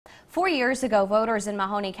4 years ago, voters in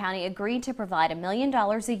Mahoney County agreed to provide $1 million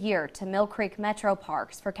a year to Mill Creek Metro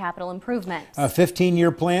Parks for capital improvements. A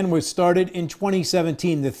 15-year plan was started in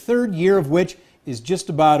 2017, the third year of which is just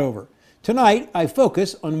about over. Tonight, I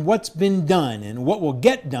focus on what's been done and what will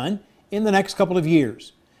get done in the next couple of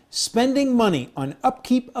years. Spending money on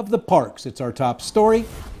upkeep of the parks. It's our top story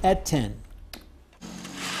at 10.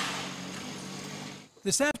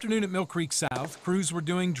 This afternoon at Mill Creek South, crews were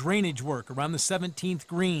doing drainage work around the 17th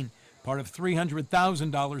green, part of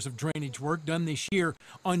 $300,000 of drainage work done this year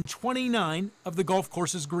on 29 of the golf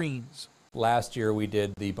course's greens. Last year we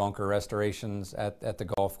did the bunker restorations at the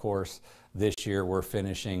golf course. This year we're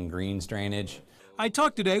finishing greens drainage. I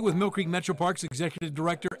talked today with Mill Creek Metro Parks Executive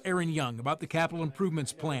Director Aaron Young about the capital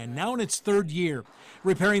improvements plan, now in its third year.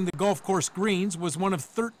 Repairing the golf course greens was one of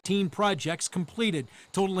 13 projects completed,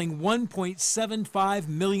 totaling $1.75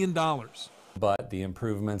 million. But the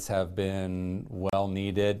improvements have been well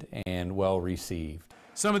needed and well received.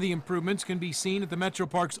 Some of the improvements can be seen at the Metro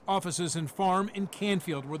Parks offices and farm in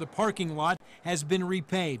Canfield, where the parking lot has been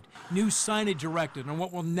repaved, new signage erected on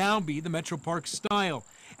what will now be the Metro Parks style,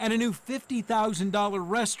 and a new $50,000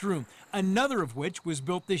 restroom, another of which was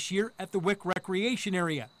built this year at the Wick Recreation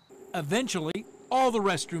Area. Eventually, all the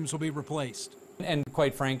restrooms will be replaced. And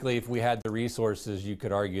quite frankly, if we had the resources, you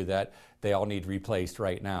could argue that they all need replaced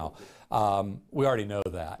right now. We already know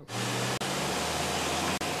that.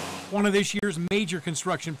 One of this year's major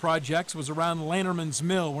construction projects was around Lanterman's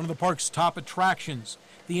Mill, one of the park's top attractions.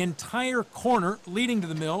 The entire corner leading to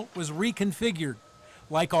the mill was reconfigured.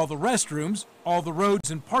 Like all the restrooms, all the roads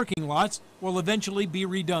and parking lots will eventually be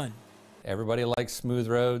redone. Everybody likes smooth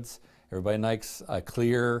roads, everybody likes a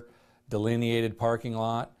clear, delineated parking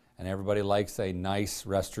lot, and everybody likes a nice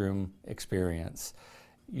restroom experience.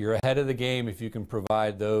 You're ahead of the game if you can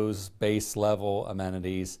provide those base level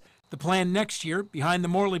amenities. The plan next year, behind the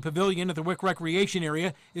Morley Pavilion at the Wick Recreation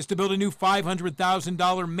Area, is to build a new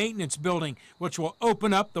 $500,000 maintenance building, which will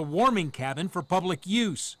open up the warming cabin for public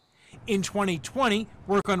use. In 2020,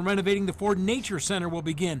 work on renovating the Ford Nature Center will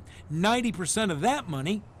begin. 90% of that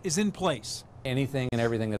money is in place. Anything and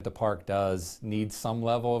everything that the park does needs some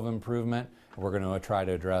level of improvement. We're going to try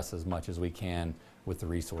to address as much as we can with the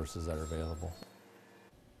resources that are available.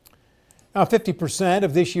 Now, 50%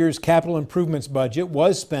 of this year's capital improvements budget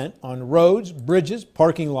was spent on roads, bridges,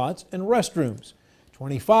 parking lots, and restrooms.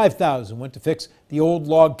 $25,000 went to fix the old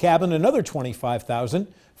log cabin, another $25,000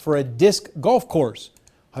 for a disc golf course.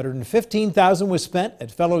 $115,000 was spent at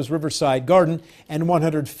Fellows Riverside Garden and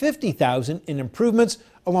 $150,000 in improvements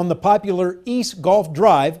along the popular East Golf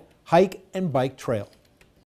Drive hike and bike trail.